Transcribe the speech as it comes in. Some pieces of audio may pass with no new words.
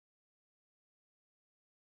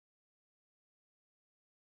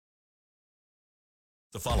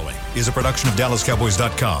The following is a production of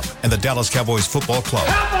DallasCowboys.com and the Dallas Cowboys Football Club.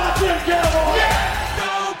 How about them Cowboys? Yeah!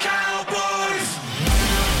 Go Cowboys!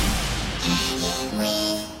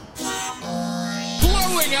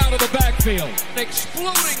 Blowing out of the backfield,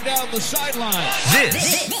 exploding down the sideline.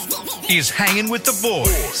 This is Hangin' with the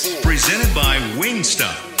Boys, presented by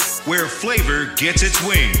Wingstop, where flavor gets its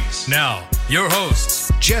wings. Now, your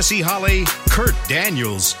hosts, Jesse Holley, Kurt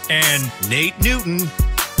Daniels, and Nate Newton.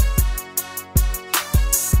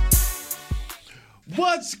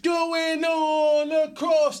 What's going on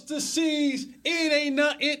across the seas? It ain't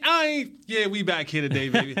nothing. Yeah, we back here today,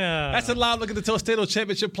 baby. That's a live look at the Tostado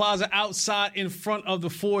Championship Plaza outside in front of the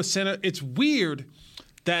Ford Center. It's weird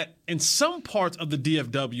that in some parts of the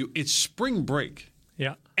DFW, it's spring break.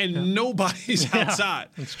 Yeah. And nobody's outside.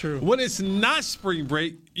 That's true. When it's not spring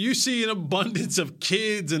break, you see an abundance of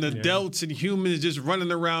kids and adults and humans just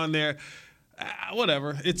running around there.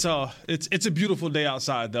 Whatever. It's a beautiful day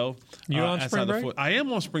outside, though. You on spring break? I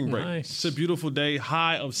am on spring break. Nice. It's a beautiful day.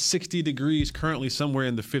 High of 60 degrees, currently somewhere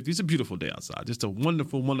in the 50s. It's a beautiful day outside. Just a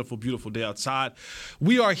wonderful, wonderful, beautiful day outside.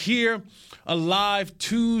 We are here, a live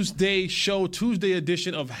Tuesday show, Tuesday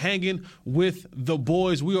edition of Hangin' with the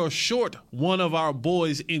Boys. We are short one of our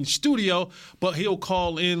boys in studio, but he'll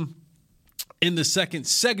call in the second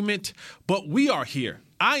segment. But we are here.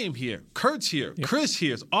 I am here. Kurt's here. Yep. Chris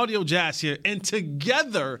here. Audio Jazz here. And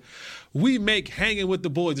together, we make Hangin' with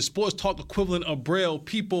the Boys, the sports talk equivalent of Braille.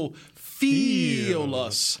 People feel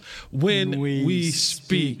us when we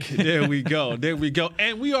speak. There we go. There we go.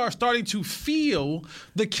 And we are starting to feel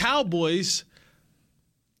the Cowboys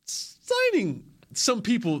signing some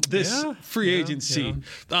people this free agency.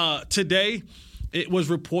 Yeah. Today, it was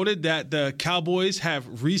reported that the Cowboys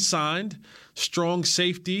have re-signed strong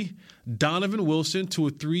safety Donovan Wilson to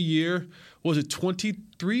a 3-year, was it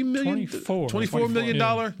 $24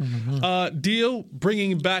 million deal,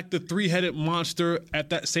 bringing back the three-headed monster at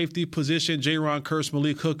that safety position, Jaron Kearse,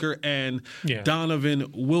 Malik Hooker, and Donovan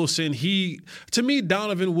Wilson. To me,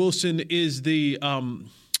 Donovan Wilson is the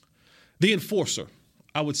enforcer,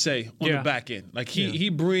 I would say, on the back end. Like he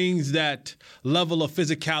brings that level of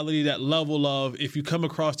physicality, that level of, if you come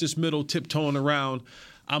across this middle tiptoeing around,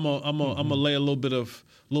 I'm gonna lay a little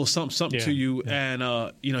something to you. Yeah.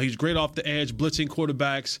 And he's great off the edge, blitzing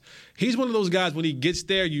quarterbacks. He's one of those guys, when he gets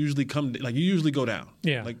there, you usually go down.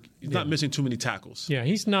 Yeah. Like he's not missing too many tackles. Yeah,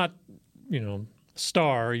 he's not,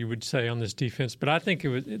 star, you would say, on this defense, but I think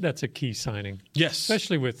that's a key signing. Yes.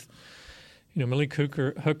 Especially with Malik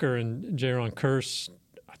Hooker and Jaron Kearse.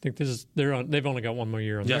 I think they've only got one more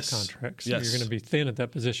year on their contract. So you're going to be thin at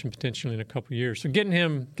that position potentially in a couple of years. So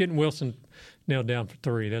getting Wilson nailed down for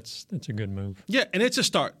 3, that's a good move. Yeah, and it's a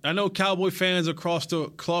start. I know Cowboy fans across the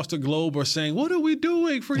globe are saying, "What are we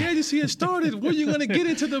doing? Free agency has started. When are you going to get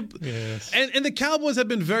into the?" Yes. And the Cowboys have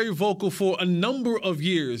been very vocal for a number of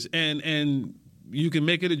years, and you can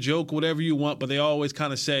make it a joke, whatever you want, but they always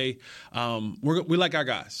kind of say, "We like our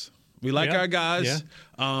guys. We like our guys.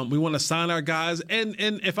 Yeah. We want to sign our guys." And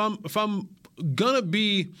if I'm gonna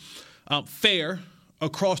be fair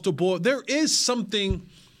across the board, there is something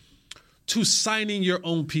to signing your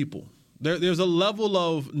own people. There's a level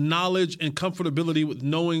of knowledge and comfortability with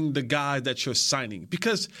knowing the guy that you're signing.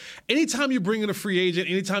 Because anytime you bring in a free agent,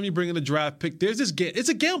 anytime you bring in a draft pick, there's this it's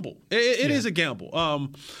a gamble. It is a gamble.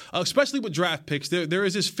 Especially with draft picks. There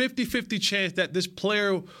is this 50-50 chance that this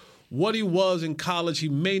player, what he was in college, he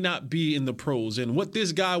may not be in the pros. And what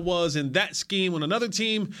this guy was in that scheme on another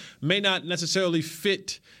team may not necessarily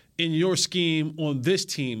fit in your scheme on this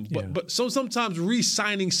team. But so sometimes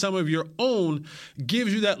re-signing some of your own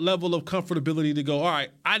gives you that level of comfortability to go, all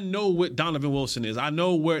right, I know what Donovan Wilson is. I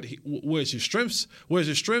know where's his strengths.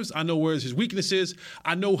 I know where's his weaknesses.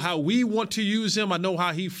 I know how we want to use him. I know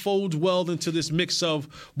how he folds well into this mix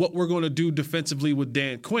of what we're going to do defensively with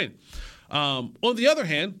Dan Quinn. On the other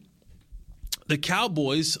hand, the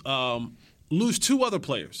Cowboys lose 2 other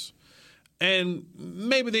players. And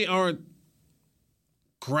maybe they aren't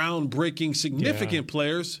groundbreaking, significant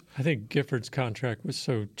players. I think Gifford's contract was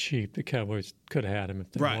so cheap the Cowboys could have had him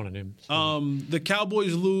if they wanted him. So. The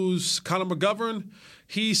Cowboys lose Connor McGovern.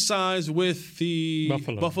 He signs with the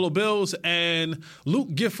Buffalo Bills. And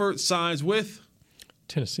Luke Gifford signs with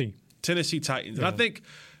Tennessee Titans. Yeah. And I think,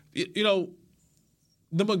 the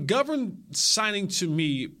McGovern signing, to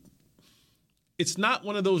me, it's not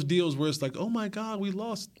one of those deals where it's like, oh, my God, we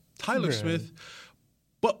lost Tyler Smith.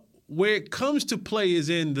 But where it comes to play is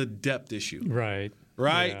in the depth issue. Right?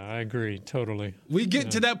 Yeah, I agree totally. We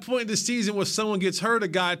get to that point in the season where someone gets hurt, a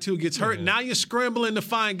guy, too, gets hurt. Yeah. Now you're scrambling to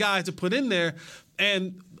find guys to put in there.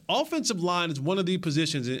 And offensive line is one of the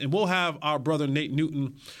positions, and we'll have our brother Nate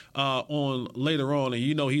Newton on later on, and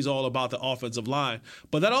he's all about the offensive line.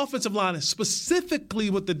 But that offensive line, specifically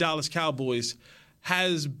with the Dallas Cowboys,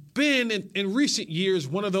 has been in recent years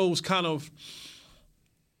one of those kind of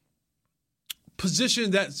positions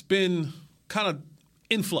that's been kind of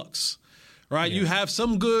influx. Right, yeah. You have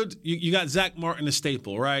some good. You got Zach Martin, a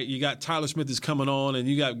staple, right? You got Tyler Smith is coming on, and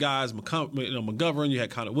you got guys McGovern. You had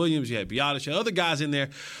Connor Williams. You had Biotis. You had other guys in there.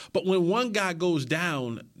 But when one guy goes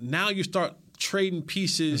down, now you start trading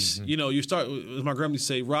pieces. Mm-hmm. You start, as my grandma used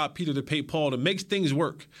to say, rob Peter to pay Paul to make things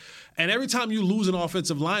work. And every time you lose an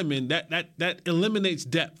offensive lineman, that eliminates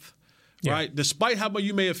depth, yeah. Right? Despite how much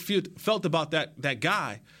you may have felt about that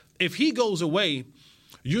guy, if he goes away,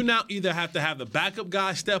 you now either have to have the backup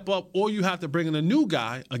guy step up or you have to bring in a new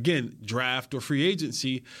guy, again, draft or free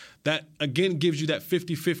agency, that, again, gives you that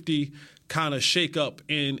 50-50 kind of shakeup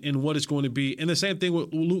in what it's going to be. And the same thing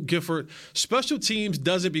with Luke Gifford. Special teams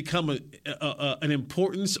doesn't become an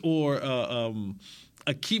importance or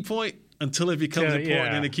a key point until it becomes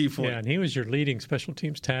important and a key point. Yeah, and he was your leading special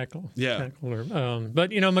teams tackler. But,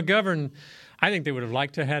 McGovern, I think they would have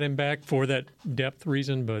liked to have had him back for that depth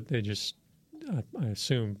reason, but they just – I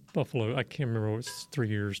assume Buffalo, I can't remember, it was 3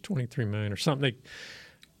 years, $23 million or something.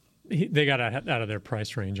 They got out of their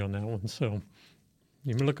price range on that one. So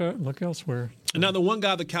you look elsewhere. Now, the one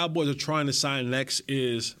guy the Cowboys are trying to sign next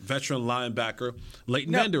is veteran linebacker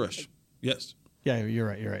Leighton Vander Esch. Yes. Yeah, you're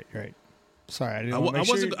right. Sorry, I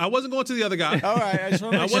wasn't going to the other guy. All right,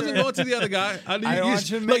 I wasn't going to the other guy.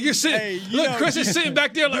 Look, you're sitting. Hey, Chris is sitting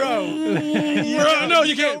back there like, bro. No,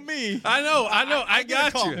 you can't. Me. I know. I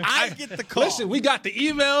got you. I get the call. Listen, we got the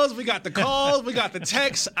emails, we got the calls, we got the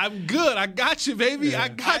texts. I'm good. I got you, baby. Yeah. I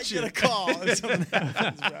got you. I get a call if something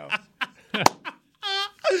happens, bro.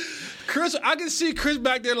 Chris, I can see Chris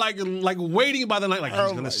back there like waiting by the night, like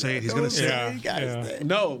he's gonna say it. He's gonna say it. Yeah.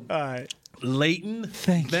 No. All right. Leighton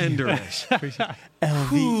Vander Esch. LVE.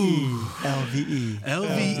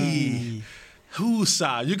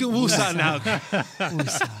 Woosah. You can woosah now.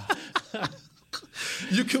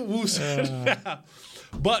 You can woosah now.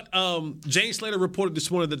 But Jane Slater reported this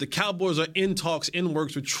morning that the Cowboys are in talks, in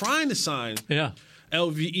works with trying to sign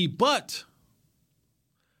LVE, but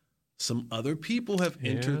some other people have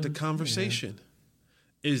entered the conversation. Yeah.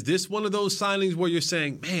 Is this one of those signings where you're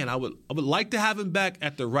saying, man, I would like to have him back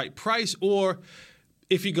at the right price, or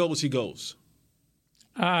if he goes, he goes?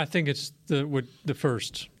 I think it's the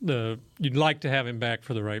first. You'd like to have him back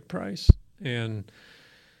for the right price, and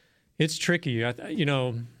it's tricky.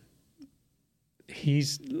 Leighton's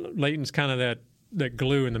kind of that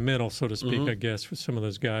glue in the middle, so to speak, I guess, with some of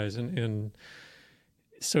those guys, and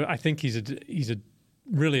so I think he's a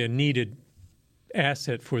really a needed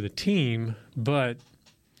asset for the team, but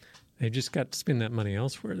they've just got to spend that money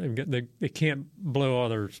elsewhere. They can't blow all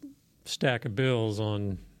their stack of bills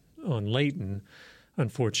on Leighton,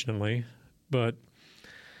 unfortunately. But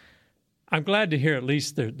I'm glad to hear at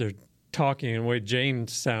least they're talking in a way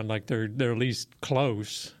James sound like they're at least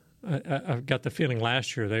close. I've got the feeling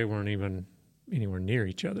last year they weren't even anywhere near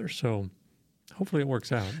each other. So hopefully it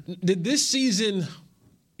works out. Did this season,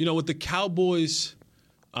 with the Cowboys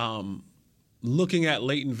looking at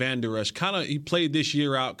Leighton Vander Esch, he played this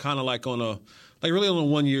year out kind of like really on a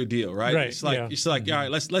 1-year deal, right? Right. It's like all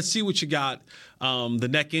right, let's see what you got. The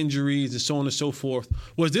neck injuries and so on and so forth.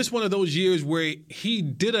 Was this one of those years where he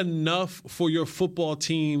did enough for your football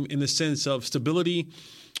team in the sense of stability,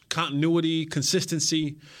 continuity,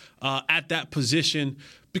 consistency at that position?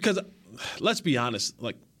 Because let's be honest,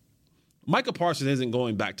 like Micah Parsons isn't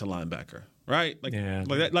going back to linebacker. Right?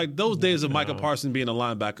 Like those days of Micah Parsons being a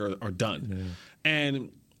linebacker are done. Yeah. And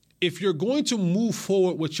if you're going to move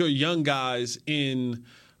forward with your young guys in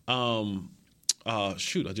I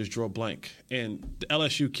just drew a blank. And the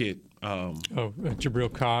LSU kid.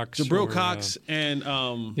 Jabril Cox. And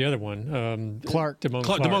the other one.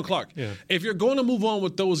 Damone Clark. Yeah. If you're going to move on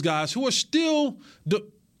with those guys who are still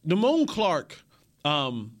Damone Clark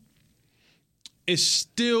is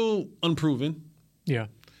still unproven. Yeah.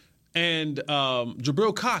 And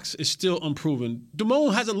Jabril Cox is still unproven.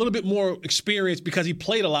 Damone has a little bit more experience because he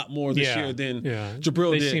played a lot more this year than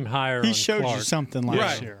Jabril did. They seem higher. He showed you something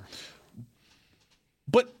last year.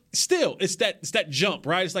 But still, it's that jump,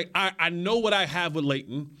 right? It's like I know what I have with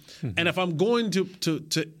Leighton, and if I'm going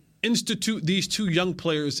to institute these two young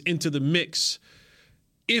players into the mix,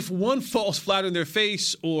 if one falls flat in their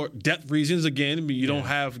face or depth reasons, again, you don't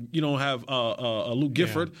have Luke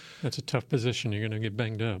Gifford. Yeah. That's a tough position. You're going to get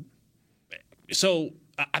banged up. So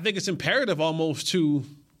I think it's imperative almost to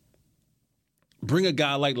bring a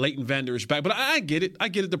guy like Leighton Vander Esch back. But I get it.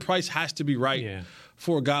 The price has to be right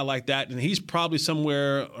for a guy like that, and he's probably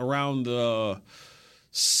somewhere around the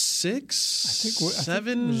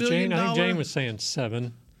 $7 million. I think Jane was saying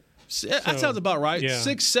 $7. That sounds about right. Yeah.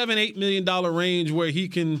 $6, $7, $8 million range where he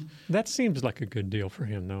can. That seems like a good deal for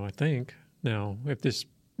him, though. I think now if this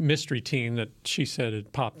mystery team that she said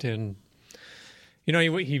had popped in,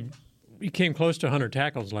 he came close to 100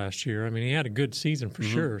 tackles last year. I mean, he had a good season for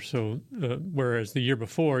sure. So whereas the year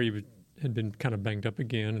before he had been kind of banged up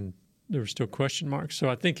again and there were still question marks. So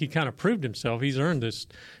I think he kind of proved himself. He's earned this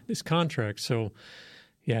contract. So,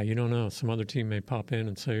 yeah, you don't know. Some other team may pop in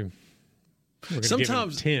and say, we're going to give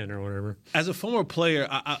him 10 or whatever. As a former player,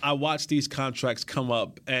 I watch these contracts come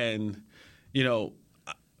up and,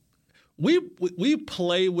 we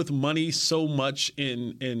play with money so much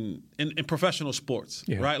in professional sports,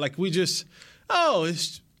 right? Like we just,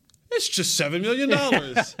 it's just $7 million.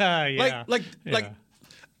 Yeah. Like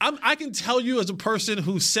I can tell you as a person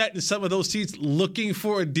who sat in some of those seats looking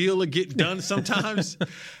for a deal to get done sometimes,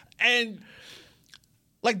 and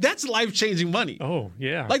like that's life-changing money. Oh,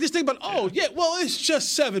 yeah. Like this thing about, it's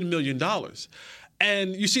just $7 million.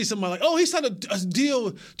 And you see somebody like, he signed a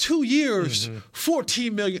deal 2 years,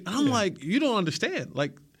 $14 million. And I'm like, you don't understand.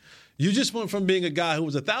 Like, you just went from being a guy who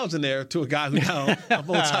was a thousandaire to a guy who now a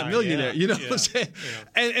multi-millionaire. You know what I'm saying?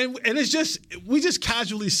 Yeah. And it's just, we just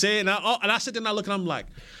casually say it. And I sit there and I look and I'm like,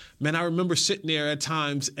 man, I remember sitting there at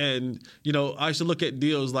times and, I used to look at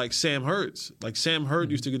deals like Sam Hurts. Like Sam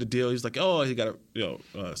Hurts used to get a deal. He's like, he got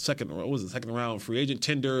a second round free agent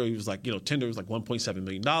tender. He was like, tender was like $1.7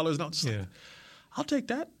 million. And I was just like, I'll take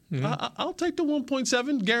that. I'll take the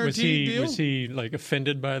 1.7 guaranteed deal. Was he like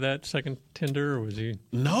offended by that second tender, or was he?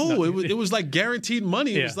 No, it was like guaranteed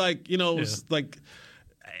money. It was like it was like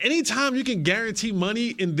anytime you can guarantee money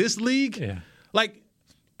in this league, like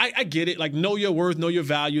I get it, like know your worth, know your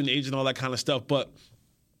value, and age and all that kind of stuff. But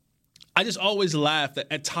I just always laugh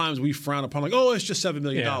that at times we frown upon like, it's just $7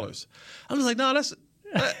 million. I'm just like, no, that's.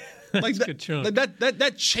 Like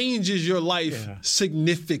that changes your life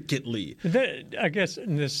significantly. I guess,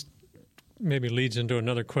 and this maybe leads into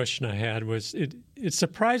another question I had, was it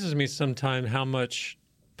surprises me sometimes how much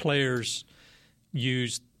players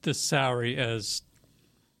use the salary as,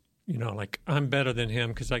 like I'm better than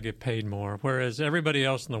him because I get paid more, whereas everybody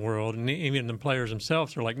else in the world, and even the players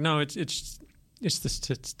themselves, are like, no, it's the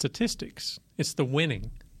statistics, it's the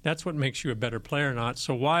winning. That's what makes you a better player, not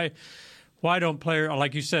so why don't players,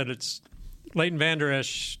 like you said, it's Leighton Vander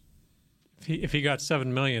Esch, if he got $7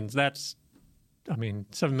 million,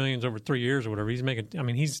 $7 million's over 3 years or whatever. He's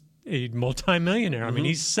he's a multimillionaire. I mean,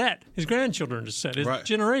 he's set. His grandchildren are set. His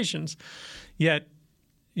generations. Yet,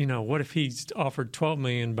 what if he's offered $12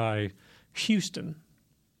 million by Houston?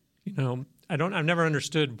 I've never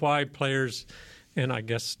understood why players, and I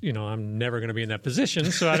guess, I'm never going to be in that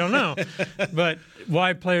position, so I don't know, but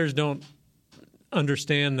why players don't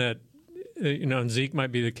understand that. And Zeke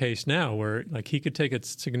might be the case now where like he could take a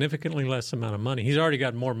significantly less amount of money. He's already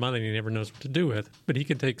got more money than he never knows what to do with, but he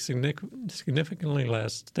could take significantly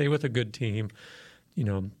less, stay with a good team,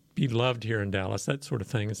 be loved here in Dallas, that sort of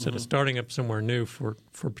thing, instead of starting up somewhere new for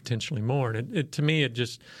potentially more. And to me,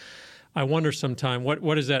 I wonder sometimes,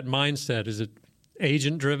 what is that mindset? Is it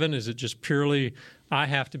agent-driven? Is it just purely, I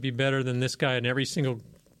have to be better than this guy in every single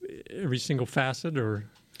facet, or...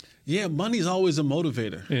 Yeah, money's always a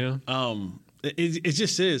motivator. Yeah. It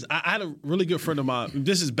just is. I had a really good friend of mine.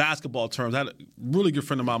 This is basketball terms. I had a really good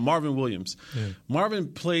friend of mine, Marvin Williams. Yeah.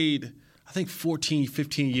 Marvin played, I think, 14,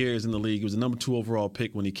 15 years in the league. He was the number 2 overall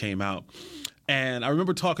pick when he came out. And I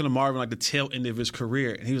remember talking to Marvin like the tail end of his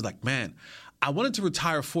career. And he was like, man, I wanted to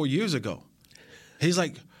retire 4 years ago. He's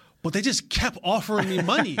like, but they just kept offering me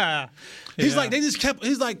money. He's like,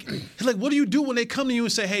 he's like, what do you do when they come to you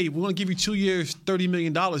and say, hey, we want to give you 2 years, $30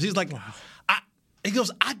 million? He's like, wow. He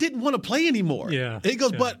goes, I didn't want to play anymore. Yeah. He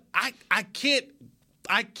goes, but I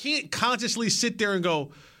can't consciously sit there and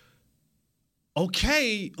go,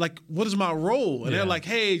 okay, like, what is my role? And they're like,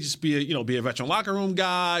 hey, just be a veteran locker room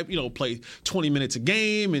guy, play 20 minutes a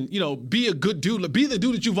game and, be a good dude, be the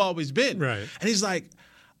dude that you've always been. Right. And he's like,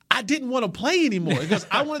 I didn't want to play anymore because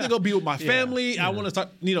I wanted to go be with my family. I want to start,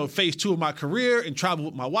 phase 2 of my career and travel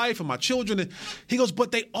with my wife and my children. And he goes,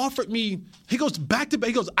 but they offered me, he goes, back to back.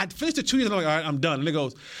 He goes, I finished the 2 years and I'm like, all right, I'm done. And he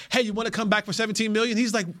goes, hey, you want to come back for $17 million?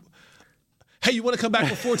 He's like, hey, you want to come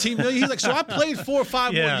back for $14 million? He's like, so I played 4 or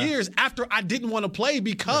 5 more years after I didn't want to play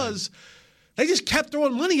because they just kept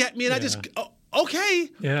throwing money at me and I just, okay.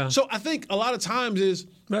 Yeah. So I think a lot of times is.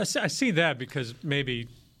 But I see that because maybe,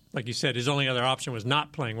 like you said, his only other option was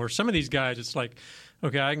not playing. Where some of these guys, it's like,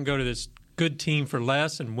 okay, I can go to this good team for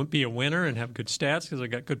less and be a winner and have good stats because I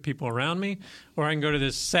got good people around me, or I can go to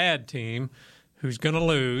this sad team who's going to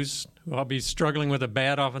lose, who I'll be struggling with a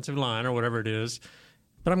bad offensive line or whatever it is,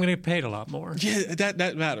 but I'm going to get paid a lot more. Yeah,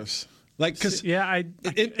 that matters. Like, because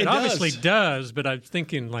it obviously does, but I'm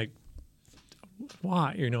thinking like,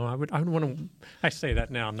 why? You know, I would want to. I say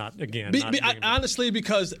that now, not again. Honestly,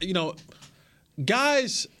 because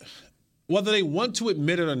guys, whether they want to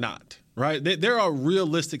admit it or not, right? There are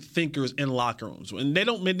realistic thinkers in locker rooms, and they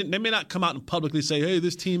may not come out and publicly say, "Hey,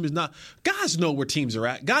 this team is not." Guys know where teams are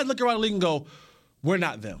at. Guys look around the league and go, "We're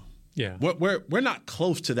not them." Yeah, we're not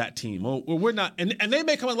close to that team, or we're not. And they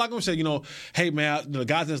may come in the locker room and say, "Hey man, the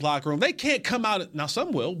guys in this locker room, they can't come out." Now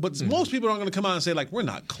some will, but most people aren't going to come out and say like, "We're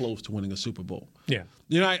not close to winning a Super Bowl." Yeah,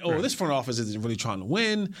 This front office isn't really trying to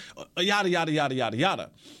win. Yada yada yada yada yada.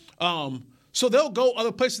 So they'll go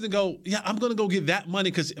other places and go, yeah, I'm going to go get that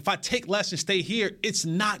money because if I take less and stay here, it's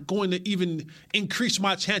not going to even increase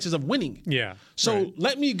my chances of winning. Yeah. So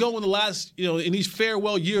let me go in the last, in these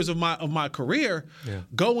farewell years of my career,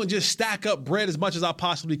 go and just stack up bread as much as I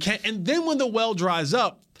possibly can. And then when the well dries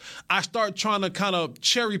up, I start trying to kind of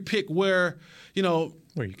cherry pick where you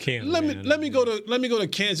can. Let me go to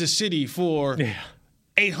Kansas City for. Yeah.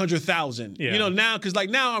 800,000. Yeah. Now because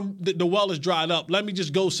now the well is dried up. Let me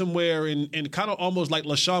just go somewhere and kind of almost like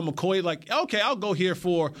LaShawn McCoy. Like, okay, I'll go here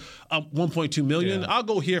for $1.2 million. Yeah. I'll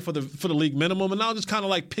go here for the league minimum, and I'll just kind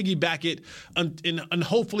of like piggyback it and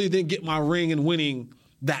hopefully then get my ring and winning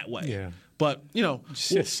that way. Yeah. But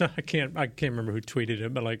I can't remember who tweeted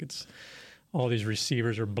it, but like it's all these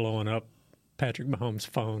receivers are blowing up Patrick Mahomes'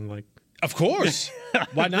 phone like. Of course.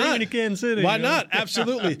 Why not? Kansas City, Why not?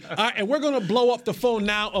 Absolutely. All right, and we're going to blow up the phone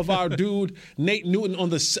now of our dude Nate Newton on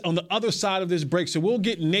the other side of this break. So we'll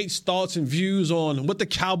get Nate's thoughts and views on what the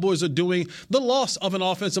Cowboys are doing, the loss of an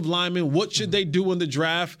offensive lineman, what should they do in the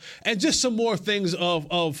draft, and just some more things of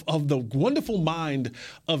the wonderful mind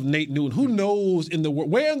of Nate Newton. Who knows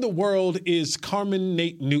where in the world is Carmen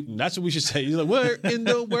Nate Newton? That's what we should say. He's like, where in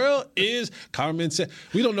the world is Carmen?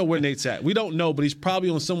 We don't know where Nate's at. We don't know, but he's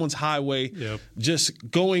probably on someone's highway. Yep.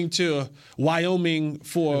 Just going to Wyoming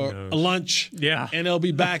for lunch, and they'll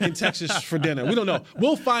be back in Texas for dinner. We don't know.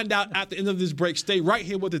 We'll find out at the end of this break. Stay right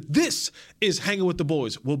here with it. This is Hanging with the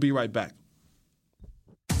Boys. We'll be right back.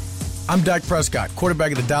 I'm Dak Prescott,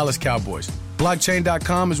 quarterback of the Dallas Cowboys.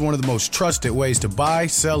 Blockchain.com is one of the most trusted ways to buy,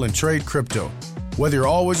 sell, and trade crypto. Whether you're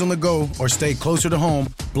always on the go or stay closer to home,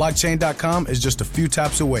 Blockchain.com is just a few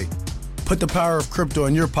taps away. Put the power of crypto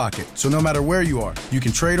in your pocket, so no matter where you are, you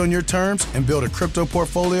can trade on your terms and build a crypto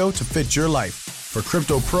portfolio to fit your life. For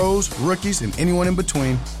crypto pros, rookies, and anyone in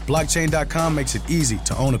between, Blockchain.com makes it easy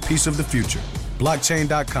to own a piece of the future.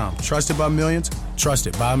 Blockchain.com, trusted by millions,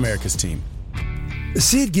 trusted by America's team.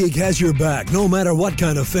 SeatGeek has your back no matter what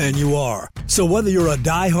kind of fan you are. So whether you're a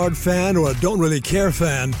diehard fan or a don't really care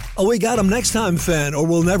fan, a we got 'em next time fan or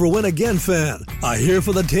we'll never win again fan, a here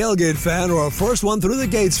for the tailgate fan or a first one through the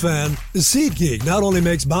gates fan, SeatGeek not only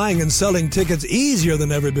makes buying and selling tickets easier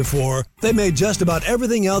than ever before, they made just about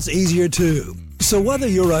everything else easier too. So whether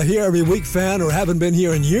you're a here every week fan or haven't been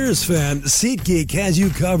here in years fan, SeatGeek has you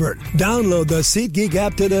covered. Download the SeatGeek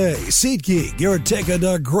app today. SeatGeek, your ticket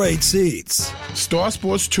to great seats. Star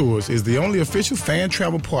Sports Tours is the only official fan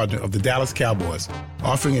travel partner of the Dallas Cowboys,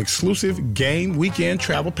 offering exclusive game weekend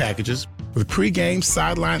travel packages with pregame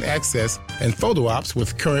sideline access and photo ops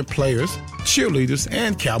with current players, cheerleaders,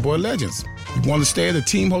 and Cowboy legends. You want to stay at a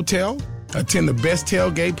team hotel, attend the best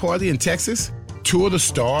tailgate party in Texas, tour the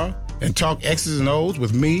Star, and talk X's and O's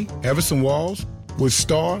with me, Everson Walls? With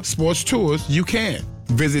Star Sports Tours, you can.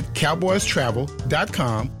 Visit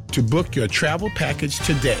cowboystravel.com to book your travel package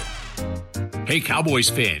today. Hey, Cowboys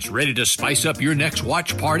fans, ready to spice up your next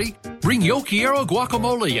watch party? Bring Yo Quiero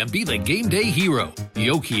guacamole and be the game day hero.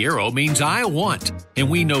 Yo Quiero means I want, and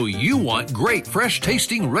we know you want great,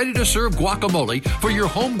 fresh-tasting, ready-to-serve guacamole for your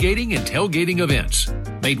home gating and tailgating events.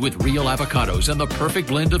 Made with real avocados and the perfect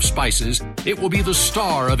blend of spices, it will be the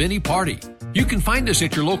star of any party. You can find us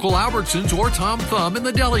at your local Albertsons or Tom Thumb in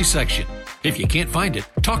the deli section. If you can't find it,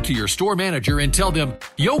 talk to your store manager and tell them,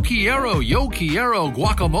 Yo Quiero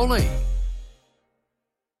guacamole.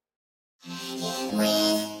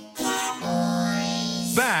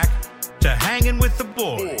 Back to Hanging with the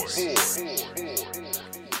Boys.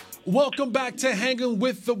 Welcome back to Hanging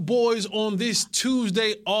with the Boys on this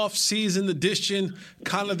Tuesday off-season edition.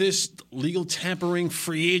 Kind of this legal tampering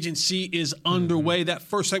free agency is underway. That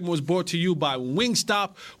first segment was brought to you by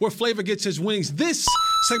Wingstop, where flavor gets its wings. This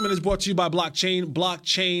segment is brought to you by Blockchain,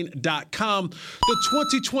 blockchain.com. The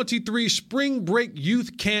 2023 Spring Break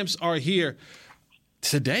Youth Camps are here.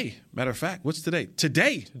 Today, matter of fact, what's today?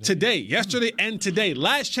 Today, yesterday and today.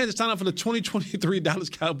 Last chance to sign up for the 2023 Dallas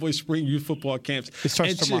Cowboys Spring Youth Football Camps. It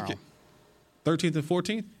starts tomorrow. 13th and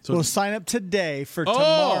 14th. So we'll sign up today for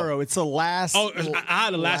tomorrow. It's the last.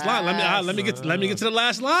 The last line. Let me get to the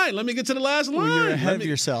last line. You're ahead of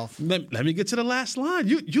yourself. Let me get to the last line.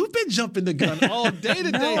 You've been jumping the gun all day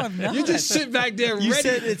today. No, I'm not. You just sit back there ready. You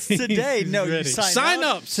said it's today. No, you sign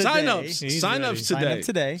up. Sign up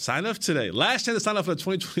today. Sign up today. Last chance to sign up for the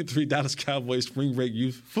 2023 Dallas Cowboys Spring Break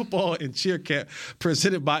Youth Football and Cheer Camp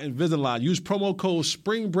presented by Invisalign. Use promo code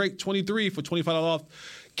SPRINGBREAK23 for $25 off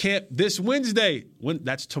camp this Wednesday.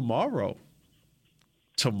 That's tomorrow.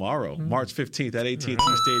 March 15th at AT&T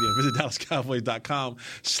Stadium. Visit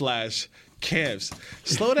DallasCowboys.com/camps.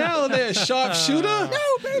 Slow down there, sharpshooter. No,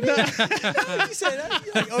 baby. No, you said that.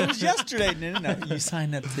 It was yesterday. No. You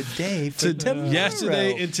signed up today for tomorrow.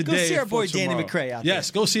 Yesterday and today. Go see our boy for Danny tomorrow. McCray out there.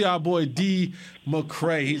 Yes, go see our boy D.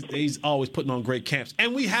 McCray. He's always putting on great camps.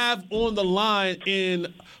 And we have on the line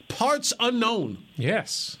in parts unknown.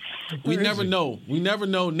 Yes. We never know.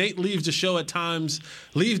 Nate leaves the show at times,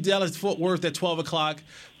 leaves Dallas-Fort Worth at 12 o'clock,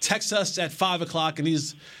 texts us at 5 o'clock, and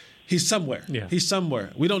he's somewhere. Yeah. He's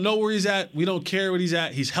somewhere. We don't know where he's at. We don't care where he's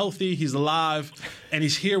at. He's healthy. He's alive, and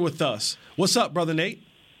he's here with us. What's up, Brother Nate?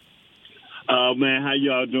 Man, how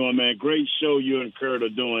y'all doing, man? Great show you and Kurt are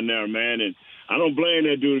doing there, man. And I don't blame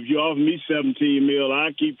that dude. If you offer me $17 million,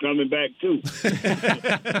 I keep coming back too.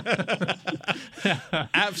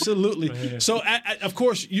 Absolutely. So, of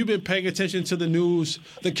course, you've been paying attention to the news.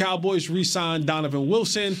 The Cowboys re-signed Donovan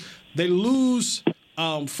Wilson. They lose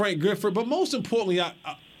Frank Gifford. But most importantly, I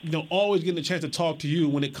always getting a chance to talk to you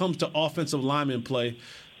when it comes to offensive lineman play.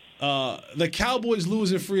 The Cowboys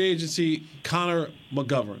lose in free agency Connor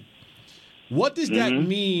McGovern. What does that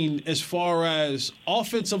mean as far as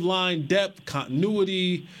offensive line depth,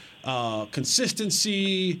 continuity,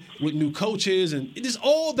 consistency with new coaches, and it is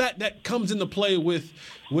all that comes into play with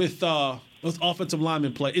offensive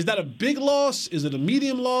lineman play? Is that a big loss? Is it a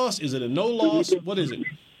medium loss? Is it a no loss? What is it?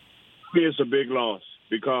 It's a big loss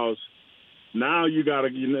because now you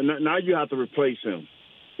have to replace him.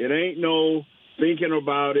 It ain't no thinking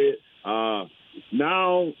about it.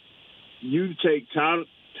 Now you take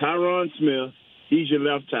Tyron Smith, he's your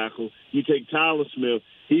left tackle. You take Tyler Smith,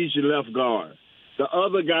 he's your left guard. The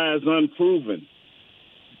other guy is unproven.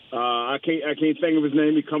 I can't think of his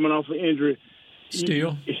name. He's coming off an injury.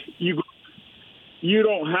 Steele. You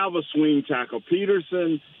don't have a swing tackle.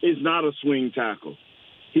 Peterson is not a swing tackle.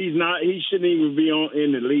 He's not. He shouldn't even be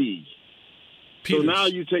in the league. So now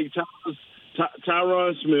you take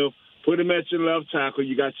Tyron Smith, put him at your left tackle.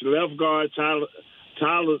 You got your left guard, Tyler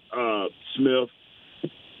Smith.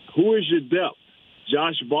 Who is your depth?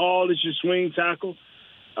 Josh Ball is your swing tackle?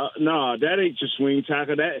 No, that ain't your swing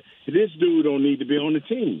tackle. This dude don't need to be on the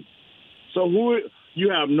team. So you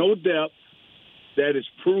have no depth that is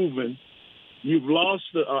proven. You've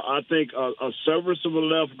lost, I think, a serviceable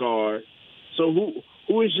left guard. So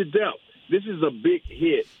who is your depth? This is a big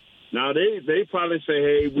hit. Now they probably say,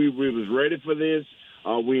 hey, we was ready for this.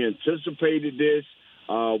 We anticipated this.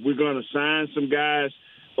 We're going to sign some guys.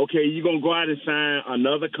 Okay, you're going to go out and sign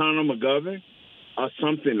another Connor McGovern or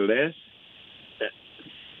something less?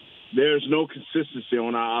 There's no consistency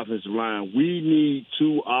on our offensive line. We need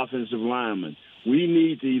two offensive linemen. We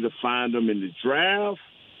need to either find them in the draft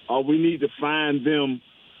or we need to find them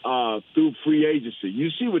through free agency. You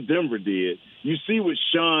see what Denver did. You see what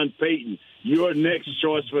Sean Payton, your next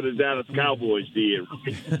choice for the Dallas Cowboys, did.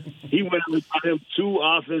 He went and got him two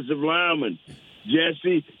offensive linemen.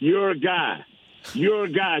 Jesse, you're a guy.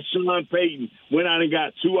 Sean Payton, went out and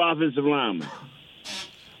got two offensive linemen.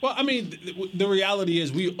 Well, I mean, the reality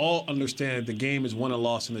is we all understand the game is won and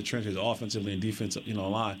lost in the trenches, offensively and defensively,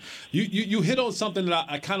 line. You hit on something that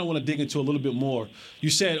I kind of want to dig into a little bit more. You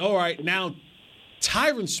said, all right, now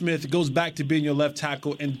Tyron Smith goes back to being your left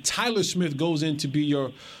tackle and Tyler Smith goes in to be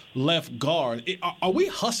your left guard. Are we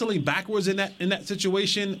hustling backwards in that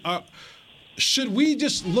situation? Should we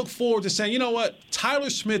just look forward to saying, you know what, Tyler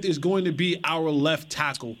Smith is going to be our left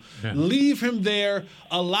tackle. Yeah. Leave him there.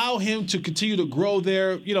 Allow him to continue to grow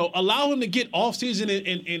there. Allow him to get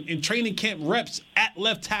offseason and training camp reps at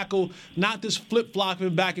left tackle, not this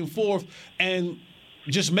flip-flopping back and forth, and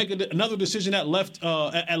just make another decision at left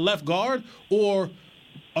guard? Or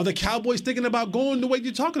are the Cowboys thinking about going the way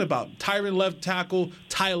you're talking about? Tyron left tackle,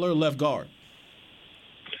 Tyler left guard.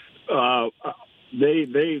 The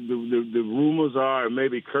rumors are,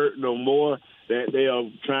 maybe Kurt no more, that they are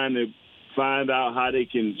trying to find out how they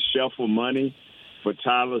can shuffle money for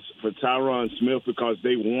Tyron Smith because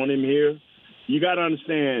they want him here. You got to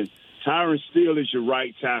understand, Tyron Steele is your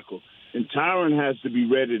right tackle, and Tyron has to be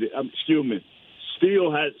ready to.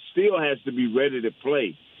 Steele has to be ready to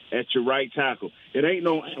play at your right tackle. It ain't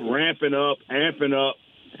no amping up.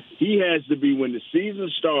 he has to be, when the season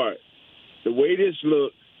starts, the way this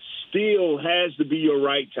looks, still has to be your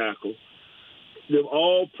right tackle. The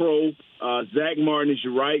all-pro Zach Martin is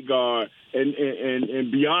your right guard, and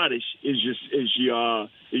Biotish is your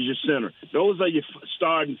center. Those are your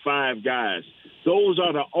starting 5 guys. Those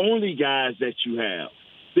are the only guys that you have.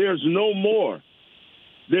 There's no more.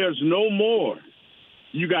 There's no more.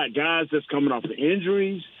 You got guys that's coming off of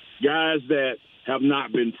injuries, guys that have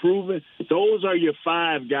not been proven. Those are your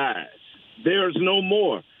 5 guys. There's no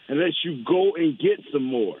more unless you go and get some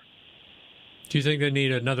more. Do you think they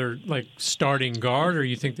need another, starting guard, or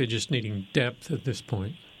you think they're just needing depth at this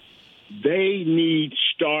point? They need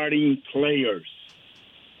starting players.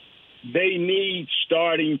 They need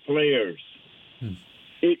starting players.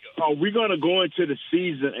 Are we going to go into the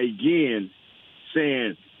season again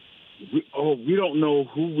saying, we don't know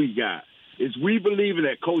who we got? Is we believing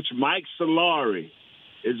that Coach Mike Solari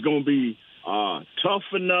is going to be tough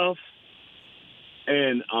enough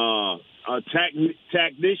and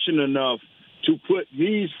tactician enough to put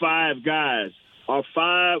these 5 guys or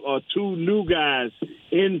 5 or 2 new guys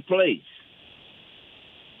in place?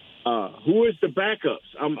 Who is the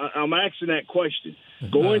backups? I'm asking that question.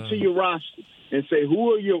 Go into your roster and say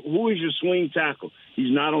who is your swing tackle?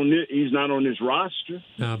 He's not on this roster.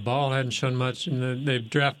 Ball hadn't shown much, and they've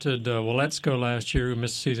drafted Waletsko last year, who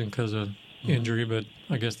missed the season because of injury, but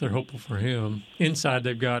I guess they're hopeful for him. Inside,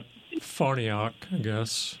 they've got Farniok, I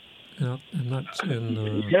guess. I'm not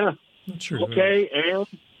sure. Okay, and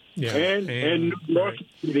New York is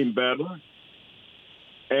getting better.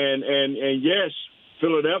 And yes,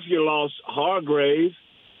 Philadelphia lost Hargrave,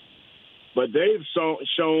 but they've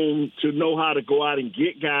shown to know how to go out and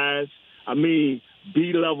get guys. I mean,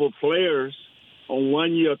 B-level players on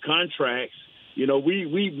 1-year contracts. You know,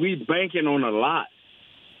 we banking on a lot.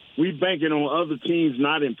 We banking on other teams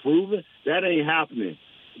not improving. That ain't happening.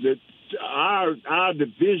 Our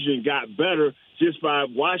division got better just by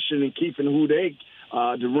Washington keeping who they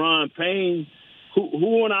Deron Payne.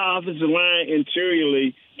 Who on our offensive line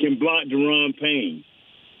interiorly can block Deron Payne?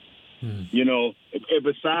 You know,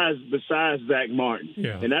 besides Zach Martin.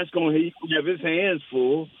 Yeah. And that's going to have his hands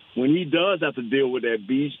full when he does have to deal with that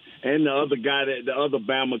beast and the other guy, the other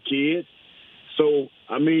Bama kid. So,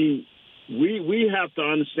 I mean, we have to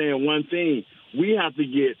understand one thing. We have to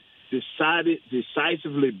get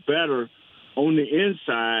decisively better on the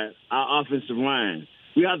inside, our offensive line.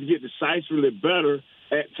 We have to get decisively better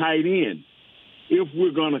at tight end if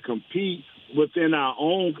we're going to compete within our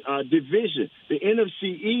own division. The NFC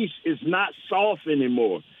East is not soft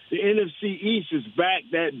anymore. The NFC East is back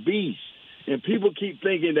that beast. And people keep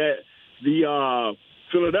thinking that the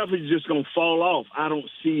Philadelphia is just going to fall off. I don't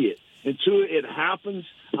see it. Until it happens,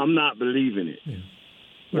 I'm not believing it. Yeah.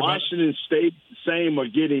 Washington State, same, are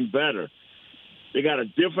getting better. They got a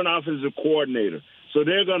different offensive coordinator, so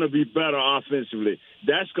they're going to be better offensively.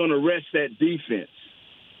 That's going to rest that defense.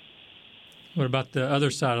 What about the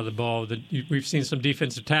other side of the ball? We've seen some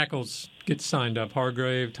defensive tackles get signed up.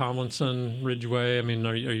 Hargrave, Tomlinson, Ridgeway. I mean,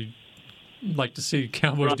 are you like to see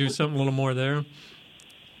Cowboys do something a little more there?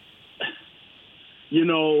 You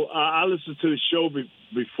know, I listened to the show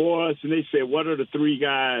before us, and they said, what are the 3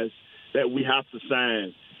 guys that we have to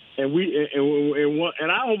sign?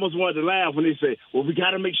 And I almost wanted to laugh when they say, well, we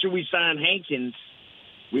got to make sure we sign Hankins.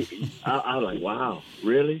 I was like, wow,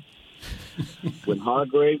 really? When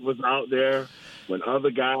Hargrave was out there, when other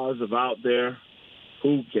guys are out there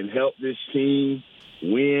who can help this team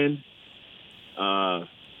win. Can't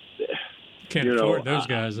afford those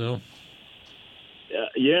guys, though.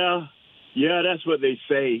 Yeah, that's what they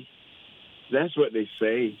say. That's what they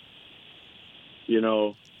say. You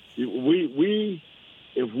know, we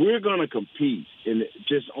if we're going to compete in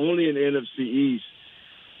just only in the NFC East,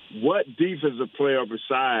 what defensive player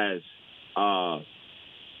besides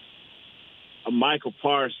Michael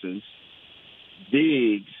Parsons,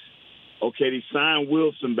 Diggs, okay, they signed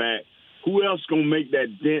Wilson back. Who else going to make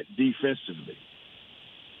that dent defensively?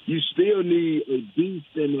 You still need a beast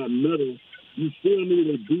in that middle. You still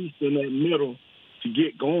need a beast in that middle to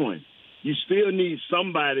get going. You still need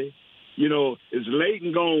somebody. You know, is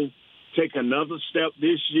Leighton going to take another step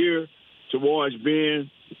this year towards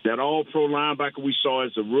being that all-pro linebacker we saw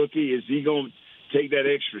as a rookie? Is he going to take that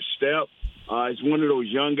extra step? It's one of those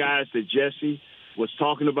young guys that Jesse was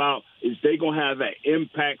talking about. Is they going to have that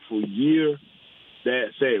impactful year that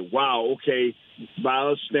say, wow, okay,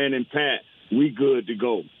 by us standing pat, we good to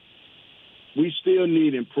go. We still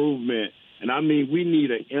need improvement. And, I mean, we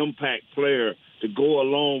need an impact player to go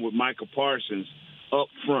along with Michael Parsons up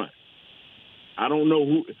front. I don't know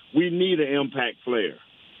who – we need an impact player.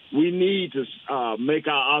 We need to make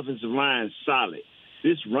our offensive line solid.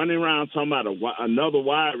 This running around talking about another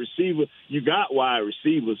wide receiver. You got wide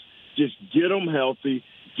receivers. Just get them healthy,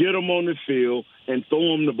 get them on the field, and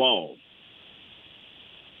throw them the ball.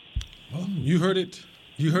 Well, you heard it.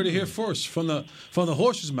 You heard it here first from the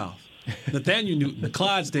horse's mouth. Nathaniel Newton, the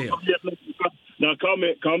Clydesdale. Now call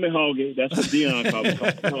me Hoggy. That's what Dion call me.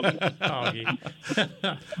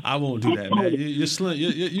 Hoggy. I won't do that, man.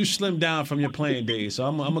 You slim down from your playing days, so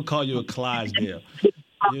I'm gonna call you a Clydesdale.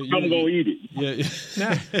 I'm gonna eat it.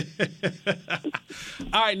 Yeah.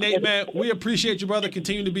 All right, Nate, man. We appreciate you, brother.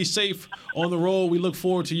 Continue to be safe on the road. We look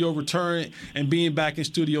forward to your return and being back in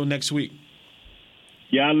studio next week.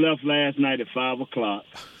 Yeah, I left last night at 5 o'clock.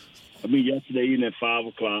 Yesterday evening at 5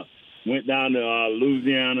 o'clock. Went down to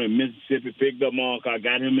Louisiana and Mississippi, picked up my uncle. I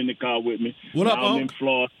got him in the car with me. What up, I'm in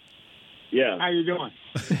Florida. Yeah. How you doing?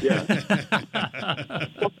 Yeah.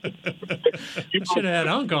 You should have had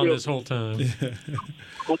Unc on this whole time. This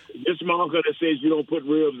is my uncle that says you don't put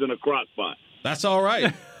ribs in a crock pot. That's all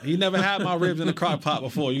right. He never had my ribs in a crock pot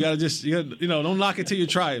before. You got to don't knock it till you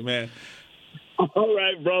try it, man. All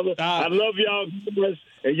right, brother. I love y'all.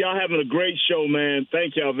 And y'all having a great show, man.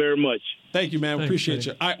 Thank y'all very much. Thank you, man. Thanks, appreciate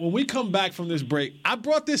you. All right, when we come back from this break, I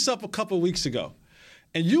brought this up a couple of weeks ago,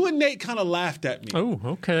 and you and Nate kind of laughed at me. Oh,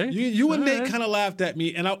 okay. You and Nate kind of laughed at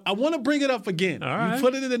me, and I want to bring it up again. All right. You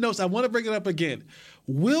put it in the notes. I want to bring it up again.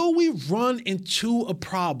 Will we run into a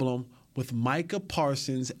problem with Micah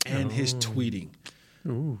Parsons and his tweeting?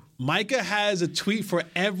 Ooh. Micah has a tweet for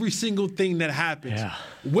every single thing that happens. Yeah.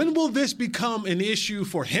 When will this become an issue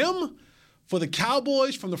for him, for the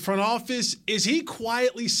Cowboys, from the front office? Is he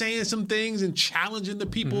quietly saying some things and challenging the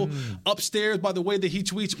people upstairs by the way that he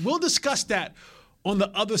tweets? We'll discuss that on the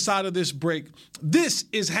other side of this break. This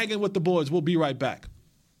is Hanging with the Boys. We'll be right back.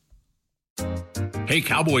 Hey,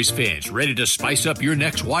 Cowboys fans, ready to spice up your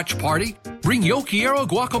next watch party? Bring Yo Quiero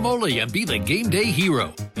guacamole and be the game day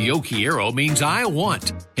hero. Yo Quiero means I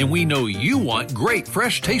want, and we know you want great,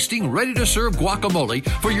 fresh-tasting, ready-to-serve guacamole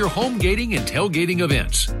for your home gating and tailgating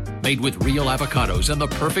events. Made with real avocados and the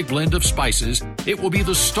perfect blend of spices, it will be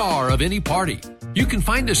the star of any party. You can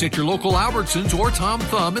find us at your local Albertsons or Tom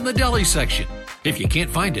Thumb in the deli section. If you can't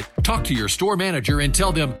find it, talk to your store manager and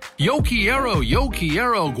tell them, Yo Quiero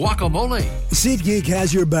guacamole. SeatGeek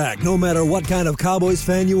has your back no matter what kind of Cowboys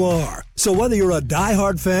fan you are. So whether you're a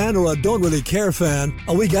diehard fan or a don't really care fan,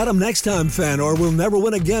 a we got 'em next time fan or we'll never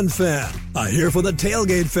win again fan, a here for the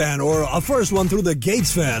tailgate fan or a first one through the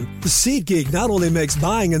gates fan, SeatGeek not only makes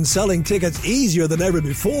buying and selling tickets easier than ever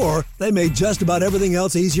before, they made just about everything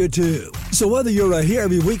else easier too. So whether you're a here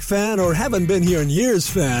every week fan or haven't been here in years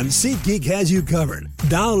fan, SeatGeek has you covered.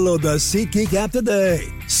 Download the SeatGeek app today.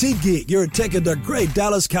 SeatGeek, your ticket to great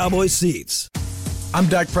Dallas Cowboys seats. I'm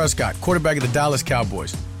Dak Prescott, quarterback of the Dallas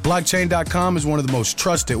Cowboys. Blockchain.com is one of the most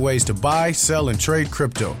trusted ways to buy, sell, and trade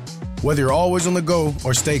crypto. Whether you're always on the go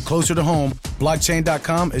or stay closer to home,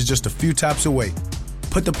 Blockchain.com is just a few taps away.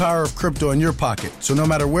 Put the power of crypto in your pocket, so no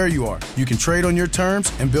matter where you are, you can trade on your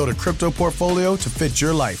terms and build a crypto portfolio to fit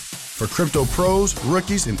your life. For crypto pros,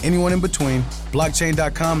 rookies, and anyone in between,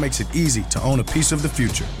 Blockchain.com makes it easy to own a piece of the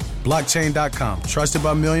future. Blockchain.com, trusted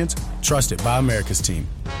by millions, trusted by America's team.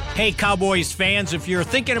 Hey, Cowboys fans, if you're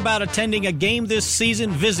thinking about attending a game this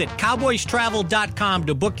season, visit cowboystravel.com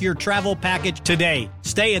to book your travel package today.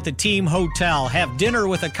 Stay at the team hotel, have dinner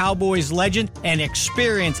with a Cowboys legend, and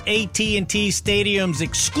experience AT&T Stadium's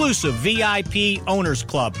exclusive VIP Owners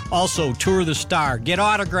Club. Also, tour the Star, get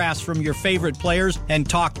autographs from your favorite players, and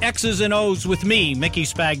talk X's and O's with me, Mickey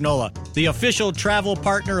Spagnola. The official travel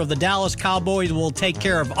partner of the Dallas Cowboys will take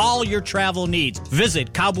care of all your travel needs.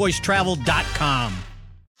 Visit cowboystravel.com.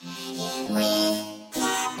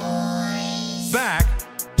 Back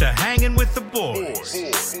to Hanging with the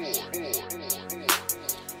Boys.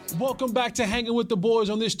 Welcome back to Hanging with the Boys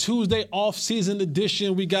on this Tuesday off-season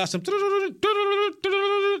edition. We got some...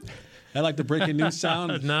 I like the breaking news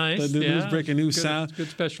sound. Nice. The news breaking news sound. Good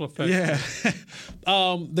special effect. Yeah.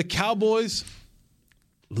 The Cowboys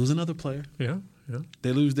lose another player. Yeah.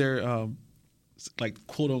 They lose their,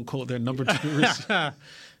 quote-unquote, their number 2 receiver.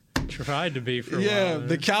 Tried to be for a while. Yeah,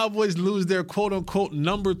 the Cowboys lose their quote-unquote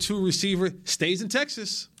number 2 receiver. Stays in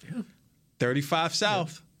Texas. Yeah. 35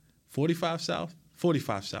 South. 45 South.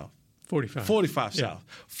 45 South. 45. 45 South.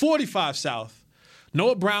 45 South.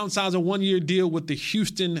 Noah Brown signs a 1-year deal with the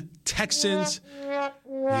Houston Texans. Yeah.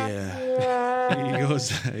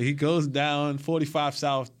 He goes down 45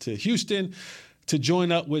 South to Houston to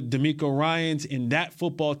join up with D'Amico Ryans in that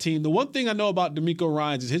football team. The one thing I know about D'Amico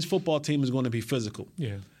Ryans is his football team is going to be physical.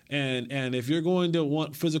 Yeah. And if you're going to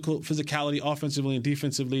want physicality offensively and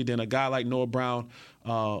defensively, then a guy like Noah Brown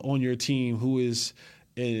on your team who is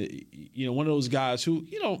one of those guys who,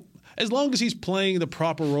 as long as he's playing the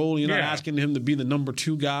proper role, you're not asking him to be the number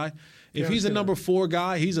 2 guy. If he's a number 4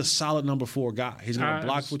 guy, he's a solid number 4 guy. He's going to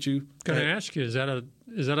block with you. Going to ask you, is that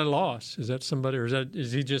a loss? Is that somebody, or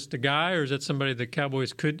is he just a guy, or is that somebody the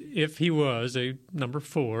Cowboys could, if he was a number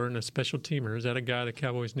 4 and a special teamer, is that a guy the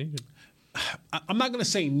Cowboys needed? I'm not going to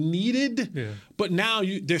say needed, but now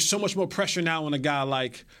there's so much more pressure now on a guy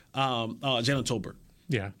like Jalen Tolbert.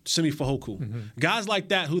 Yeah. Simi Fehoko. Guys like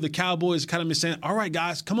that who the Cowboys kind of been saying, all right,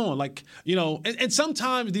 guys, come on. And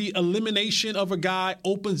sometimes the elimination of a guy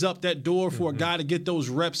opens up that door for a guy to get those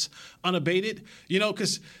reps unabated,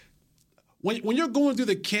 because when you're going through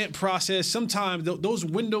the camp process, sometimes those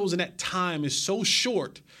windows and that time is so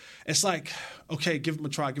short. It's like, okay, give him a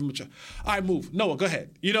try. All right, move. Noah, go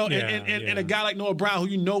ahead. And a guy like Noah Brown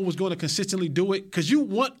who was going to consistently do it, because you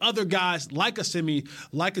want other guys like a Simi,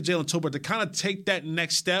 like a Jalen Tolbert to kind of take that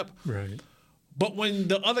next step. Right. But when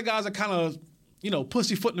the other guys are kind of,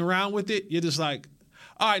 pussyfooting around with it, you're just like,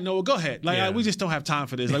 all right, Noah, go ahead. We just don't have time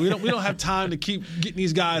for this. We don't have time to keep getting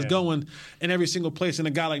these guys going in every single place. And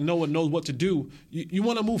a guy like Noah knows what to do. You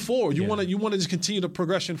want to move forward. You want to just continue the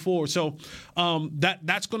progression forward. So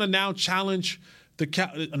that's going to now challenge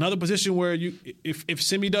another position where if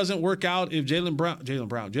Simi doesn't work out, if Jalen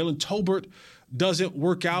Tolbert doesn't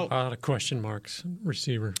work out, a lot of question marks.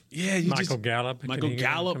 Receiver, Michael Gallup.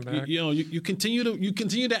 You continue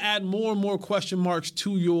to add more and more question marks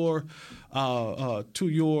to your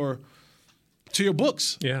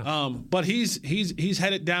books. Yeah. But he's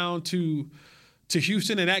headed down to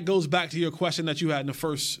Houston, and that goes back to your question that you had in the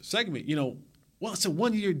first segment. It's a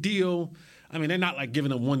 1-year deal. I mean, they're not like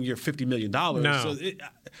giving him 1 year $50 million. No. So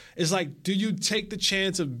it's like, do you take the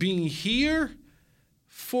chance of being here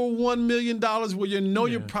for $1 million where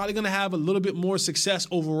you're probably going to have a little bit more success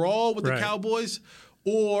overall with the Cowboys?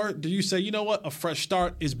 Or do you say, you know what, a fresh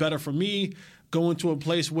start is better for me, going to a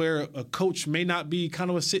place where a coach may not be kind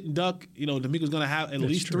of a sitting duck? D'Amico's going to have at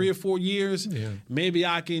least 3 or 4 years. Yeah. Maybe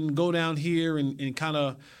I can go down here and kind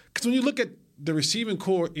of – because when you look at the receiving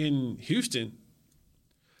core in Houston,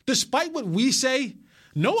 despite what we say,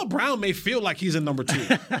 Noah Brown may feel like he's a number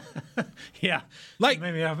 2. Yeah,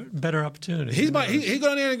 maybe have a better opportunity. He go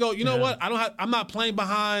down there and go, you know what? I'm not playing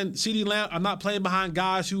behind CeeDee Lamb. I'm not playing behind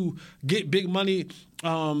guys who get big money.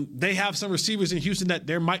 They have some receivers in Houston that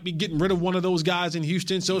they might be getting rid of one of those guys in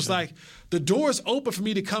Houston. So it's like the door is open for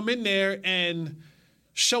me to come in there and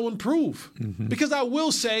show and prove. Because I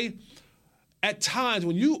will say, at times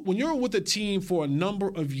when you're with a team for a number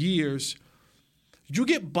of years, you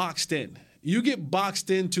get boxed in. You get boxed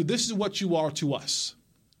into, this is what you are to us.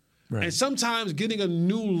 Right. And sometimes getting a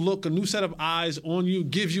new look, a new set of eyes on you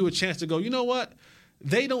gives you a chance to go, you know what?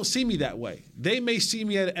 They don't see me that way. They may see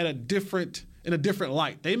me in a different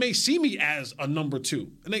light. They may see me as a number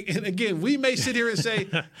 2. And again, we may sit here and say,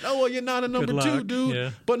 Noah, you're not a number 2, dude. Yeah.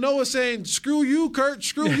 But Noah's saying, screw you, Kurt.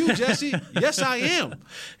 Screw you, Jesse. Yes, I am.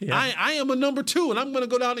 Yeah. I am a number 2, and I'm going to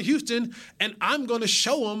go down to Houston, and I'm going to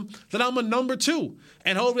show them that I'm a number 2.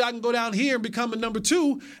 And hopefully I can go down here and become a number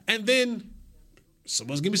 2, and then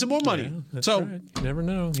someone's give me some more money. Yeah, that's right. You never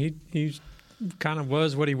know. He kind of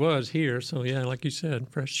was what he was here. So, yeah, like you said,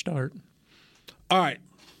 fresh start. All right.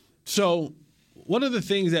 So one of the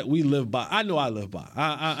things that we live by, I know I live by,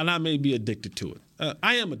 and I may be addicted to it.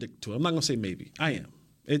 I am addicted to it. I'm not going to say maybe. I am.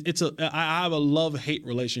 I have a love-hate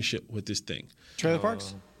relationship with this thing. Trailer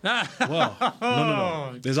parks? Well,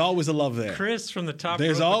 no. There's always a love there. Chris from the top.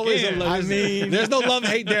 There's always a love. There's no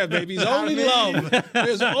love-hate there, baby. There's only love.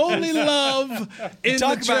 There's only love in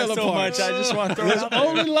the trailer parks. So much, I just want to throw There's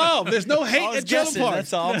only love. There's no hate in trailer parks.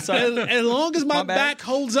 That's all I'm saying. As long as my back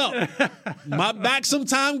holds up. My back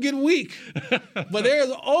sometimes get weak, but there's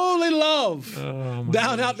only love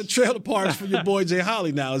down out the trailer parks for your boy Jay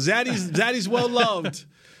Holly. Now, Zaddy's well loved.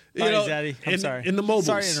 Zaddy. I'm sorry. In the mobiles.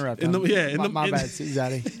 Sorry to interrupt. My bad,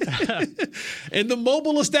 Zaddy. In the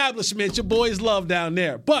mobile establishment, your boys love down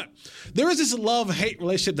there. But there is this love-hate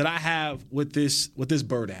relationship that I have with this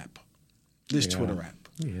Bird app, this Twitter app.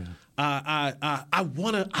 Yeah. I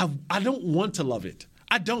don't want to love it.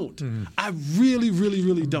 I don't. I really, really,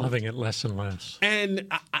 really don't. Loving it less and less.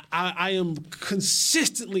 And I am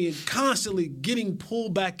consistently and constantly getting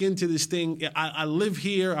pulled back into this thing. I live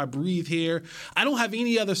here. I breathe here. I don't have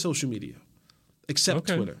any other social media except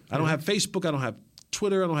Twitter. I don't have Facebook. I don't have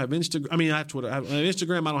Twitter. I don't have Instagram. I mean, I have Twitter. I have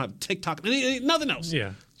Instagram. I don't have TikTok. Nothing else.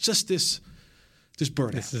 Yeah. Just this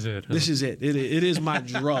Bird app. This is it. Huh? This is it. It is my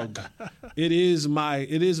drug. It is my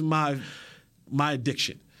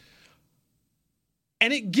addiction.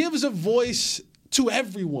 And it gives a voice to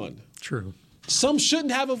everyone. True. Some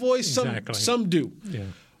shouldn't have a voice. Exactly. Some do. Yeah.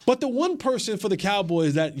 But the one person for the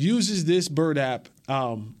Cowboys that uses this Bird app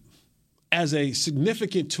as a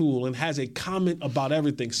significant tool and has a comment about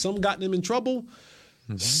everything, some gotten him in trouble,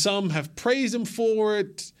 some have praised him for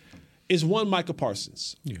it, is one Micah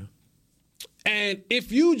Parsons. Yeah. And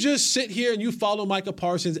if you just sit here and you follow Micah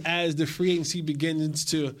Parsons as the free agency begins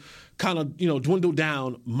to kind of, dwindle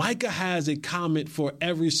down, Micah has a comment for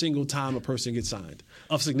every single time a person gets signed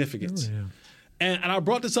of significance. Oh, yeah. And I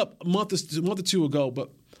brought this up a month or two ago, but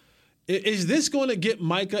is this going to get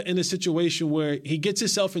Micah in a situation where he gets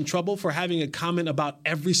himself in trouble for having a comment about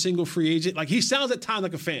every single free agent? Like, he sounds at times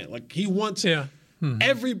like a fan. Like, he wants he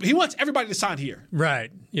wants everybody to sign here.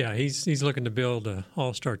 Right. Yeah, he's looking to build an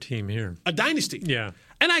all-star team here. A dynasty. Yeah.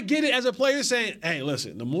 And I get it as a player saying, hey,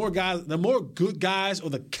 listen, the more good guys or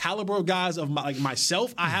the caliber of guys of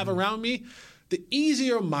myself I have around me, the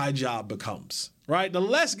easier my job becomes, right? The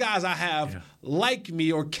less guys I have like me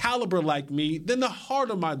or caliber like me, then the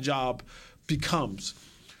harder my job becomes.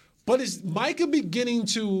 But is Micah beginning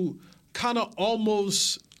to kind of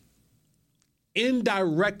almost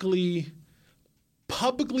indirectly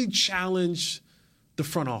publicly challenge the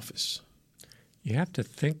front office? You have to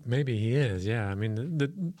think maybe he is, yeah. I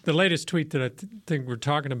mean, the latest tweet that I think we're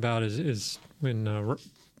talking about is when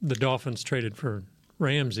the Dolphins traded for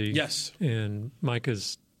Ramsey. Yes. And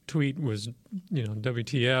Micah's tweet was,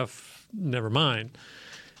 WTF, never mind,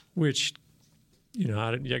 which,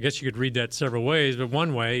 I guess you could read that several ways, but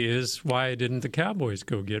one way is why didn't the Cowboys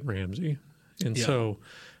go get Ramsey? And so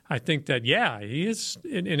I think that, he is,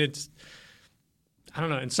 and it's, I don't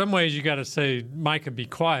know. In some ways, you got to say Micah be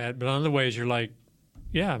quiet, but in other ways, you're like,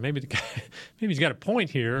 maybe he's got a point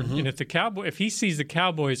here. And if he sees the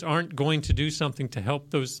Cowboys aren't going to do something to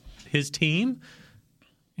help his team,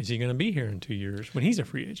 is he going to be here in 2 years when he's a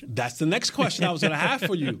free agent? That's the next question I was going to have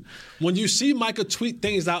for you. When you see Micah tweet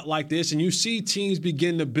things out like this, and you see teams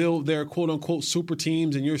begin to build their quote unquote super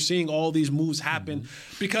teams, and you're seeing all these moves happen,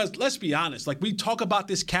 because let's be honest, like, we talk about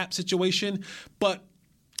this cap situation, but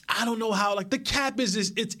I don't know how, the cap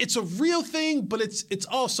it's a real thing, but it's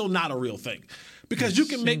also not a real thing, because you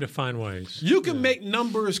can find ways. You can make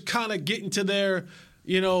numbers kind of get into their,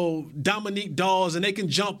 Dominique dolls, and they can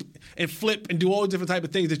jump and flip and do all different type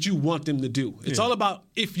of things that you want them to do. It's all about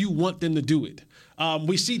if you want them to do it.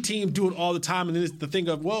 We see teams do it all the time, and then it's the thing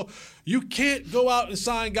of, well, you can't go out and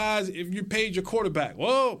sign guys if you paid your quarterback.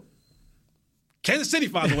 Well, Kansas City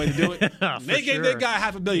found a way to do it. They gave their guy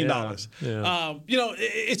 $500 million. Yeah.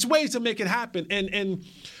 It's ways to make it happen. And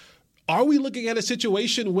are we looking at a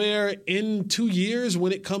situation where in 2 years,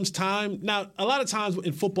 when it comes time, now a lot of times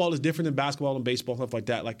in football is different than basketball and baseball, stuff like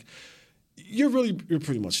that. Like, you're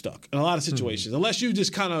pretty much stuck in a lot of situations, unless you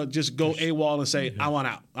just kind of just go AWOL and say, I want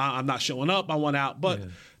out. I'm not showing up. I want out. But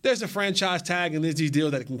there's a franchise tag and there's these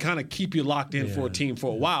deals that can kind of keep you locked in for a team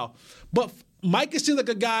for a while. But Micah seems like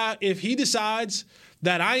a guy, if he decides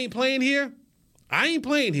that I ain't playing here, I ain't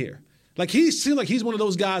playing here. Like, he seems like he's one of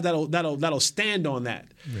those guys that'll stand on that.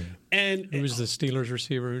 Yeah. And who was the Steelers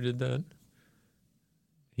receiver who did that?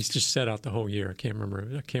 He's just set out the whole year. I can't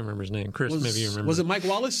remember his name. Chris, maybe you remember. Was it Mike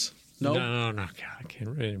Wallace? No. God, I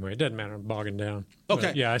can't. Anyway, it doesn't matter. I'm bogging down.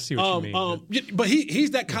 Okay. But I see what you mean. But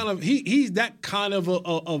he's that kind of he's that kind of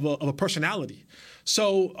a personality.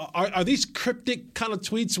 So are these cryptic kind of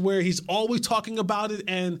tweets where he's always talking about it?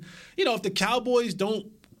 And, if the Cowboys don't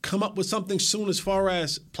come up with something soon as far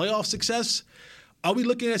as playoff success, are we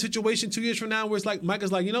looking at a situation 2 years from now where it's like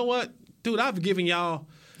Micah's like, you know what, dude, I've given y'all.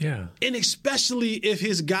 Yeah. And especially if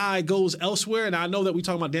his guy goes elsewhere, and I know that we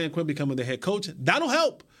talking about Dan Quinn becoming the head coach, that'll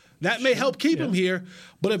help. That may help keep him here.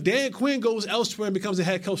 But if Dan Quinn goes elsewhere and becomes a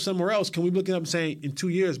head coach somewhere else, can we look at him and say, in 2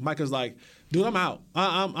 years, Micah's like, dude, I'm out.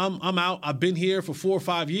 I'm out. I've been here for 4 or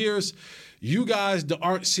 5 years. You guys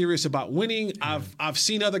aren't serious about winning. I've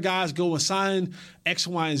seen other guys go and sign X,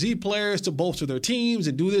 Y, and Z players to bolster their teams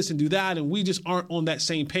and do this and do that, and we just aren't on that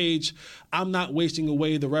same page. I'm not wasting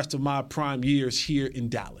away the rest of my prime years here in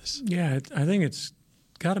Dallas. Yeah, I think it's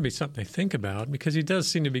got to be something they think about, because he does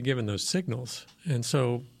seem to be giving those signals. And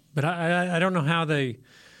so, but I don't know how they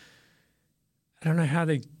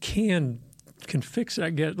can fix it. I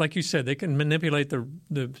guess, like you said, they can manipulate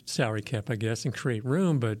the salary cap, I guess, and create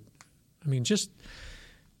room, but I mean, just,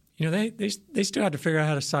 they still have to figure out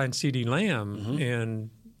how to sign CD Lamb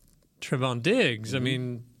and Trevon Diggs. I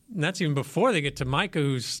mean, and that's even before they get to Micah,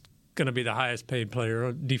 who's going to be the highest paid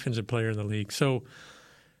player, defensive player in the league. So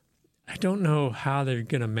I don't know how they're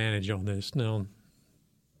going to manage all this. Now,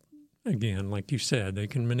 again, like you said, they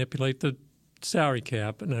can manipulate the salary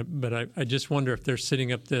cap, but I just wonder if they're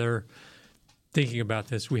sitting up there thinking about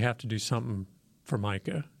this. We have to do something for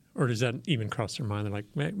Micah. Or does that even cross their mind? They're like,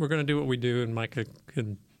 we're going to do what we do, and Micah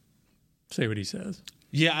can say what he says.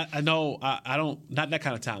 Yeah, I know. I don't. Not that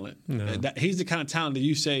kind of talent. No. He's the kind of talent that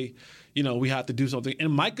you say, we have to do something.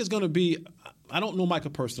 And Micah's going to be. I don't know Micah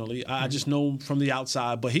personally. I just know him from the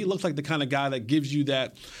outside. But he looks like the kind of guy that gives you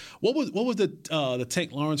that. What was the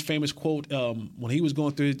Tank Lawrence famous quote when he was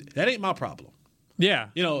going through? That ain't my problem. Yeah.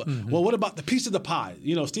 Well, what about the piece of the pie?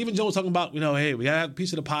 Stephen Jones talking about, hey, we got to have a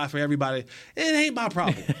piece of the pie for everybody. It ain't my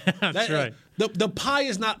problem. That's right. The pie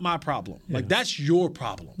is not my problem. Yeah. Like, that's your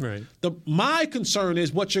problem. Right. My concern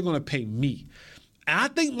is what you're going to pay me. And I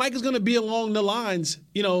think Mike is going to be along the lines,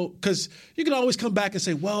 because you can always come back and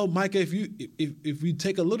say, well, Micah, if we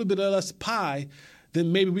take a little bit of less pie,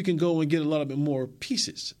 then maybe we can go and get a little bit more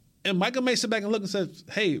pieces. And Micah may sit back and look and say,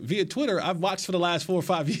 hey, via Twitter, I've watched for the last 4 or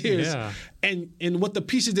 5 years. Yeah. And what the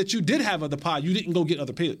pieces that you did have of the pie, you didn't go get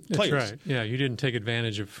other players. That's right. Yeah, you didn't take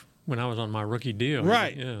advantage of when I was on my rookie deal.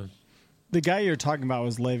 Right. Yeah. The guy you're talking about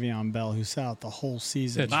was Le'Veon Bell, who sat out the whole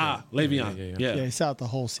season. Le'Veon. Yeah, he sat out the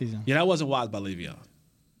whole season. Yeah, that wasn't wise by Le'Veon.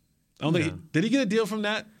 I don't think did he get a deal from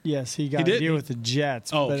that? Yes, he got a deal with the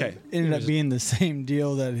Jets. Oh, but okay. It ended up being the same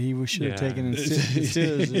deal that he should have taken in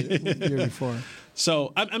Steelers the year before.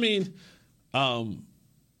 So, I mean, but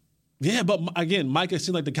again, Micah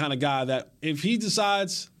seems like the kind of guy that if he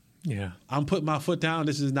decides, I'm putting my foot down,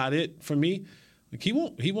 this is not it for me, like he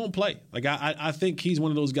won't play. Like I think he's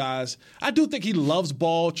one of those guys. I do think he loves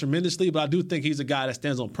ball tremendously, but I do think he's a guy that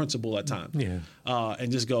stands on principle at times. Yeah.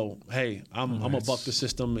 And just go, hey, I'm gonna buck the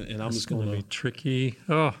system, and I'm just gonna be tricky.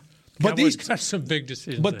 Oh. But these got some big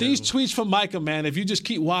decisions. But these tweets from Micah, man, if you just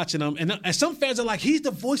keep watching them, and some fans are like, he's the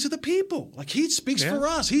voice of the people. Like, he speaks for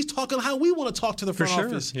us. He's talking how we want to talk to the front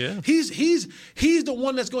office. Yeah. He's the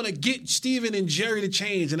one that's going to get Steven and Jerry to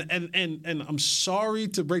change. And I'm sorry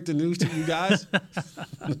to break the news to you guys.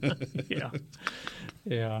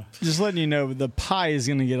 Yeah. Just letting you know, the pie is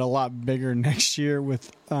going to get a lot bigger next year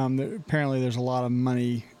with apparently there's a lot of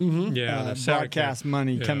money, broadcast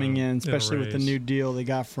money coming in, especially with the new deal they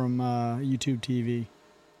got from YouTube TV.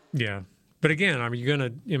 Yeah. But again,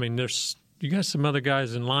 you got some other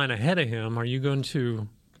guys in line ahead of him. Are you going to,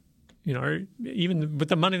 even with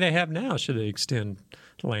the money they have now, should they extend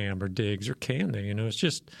Lamb or Diggs, or can they?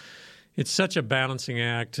 It's such a balancing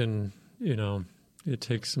act, and, it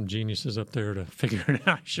takes some geniuses up there to figure it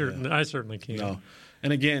out. I certainly can't. No.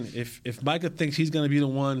 And again, if Micah thinks he's going to be the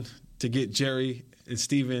one to get Jerry and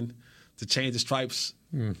Steven to change the stripes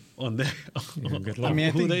on their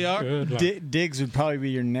who they are, Diggs would probably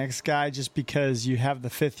be your next guy, just because you have the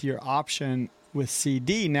 5th-year option with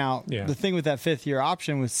CD. Now, the thing with that 5th-year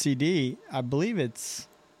option with CD, I believe it's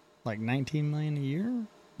like $19 million a year.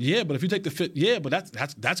 Yeah, but if you take the 5th, but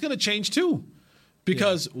that's going to change too.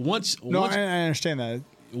 Because once I understand that.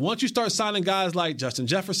 Once you start signing guys like Justin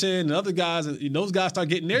Jefferson and other guys, and those guys start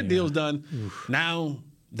getting their deals done, now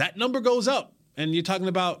that number goes up. And you're talking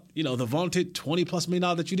about, the vaunted $20+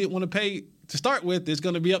 million that you didn't want to pay to start with is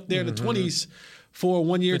going to be up there in the 20s for a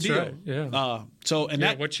 1-year deal. Right.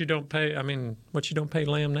 Yeah. What you don't pay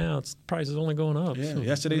Lamb now, the price is only going up. Yeah.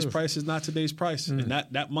 Yesterday's price is not today's price. And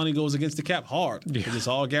that money goes against the cap hard because it's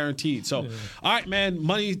all guaranteed. So, all right, man,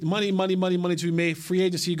 money to be made. Free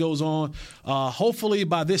agency goes on. Hopefully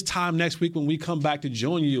by this time next week when we come back to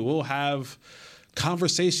join you, we'll have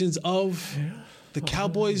conversations of the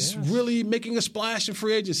Cowboys really making a splash in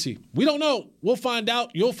free agency. We don't know. We'll find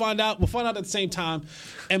out. You'll find out. We'll find out at the same time.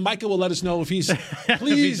 And Micah will let us know if he's pleased.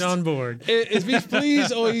 If he's on board. If he's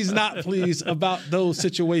pleased or he's not pleased about those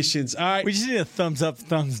situations. All right. We just need a thumbs up,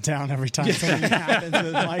 thumbs down every time something happens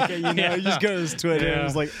with Micah. You just go to his Twitter and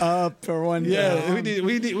it's like up or one down. We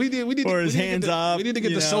need or his hands up. We need to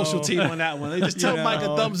get the social team on that one. They just tell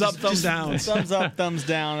Micah thumbs up, thumbs down. Thumbs up, thumbs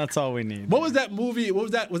down. That's all we need. What was that movie? What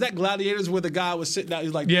was that? Was that Gladiators where the guy was sitting out? He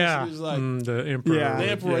was like, the Emperor. The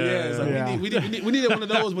Emperor. Yeah. We needed one of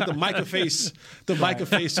those with the Micah face,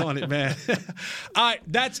 face on it, man. All right,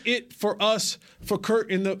 that's it for us. For Chris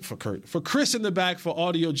in the back for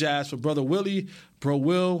Audio Jazz, for Brother Willie, Bro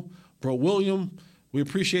Will, Bro William. We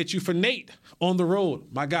appreciate you. For Nate on the road,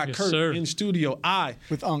 my guy Kurt in studio.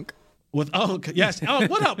 With Unc. With Unc, yes.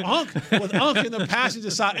 Unc, what up, Unc? With Unc in the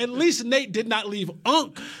passenger side. At least Nate did not leave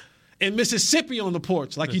Unc in Mississippi on the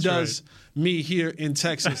porch like he does me here in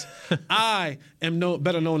Texas. I am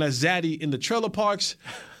better known as Zaddy in the trailer parks.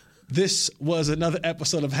 This was another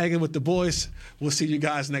episode of Hanging with the Boys. We'll see you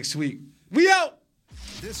guys next week. We out!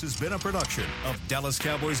 This has been a production of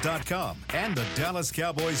DallasCowboys.com and the Dallas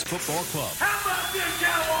Cowboys Football Club. How about this,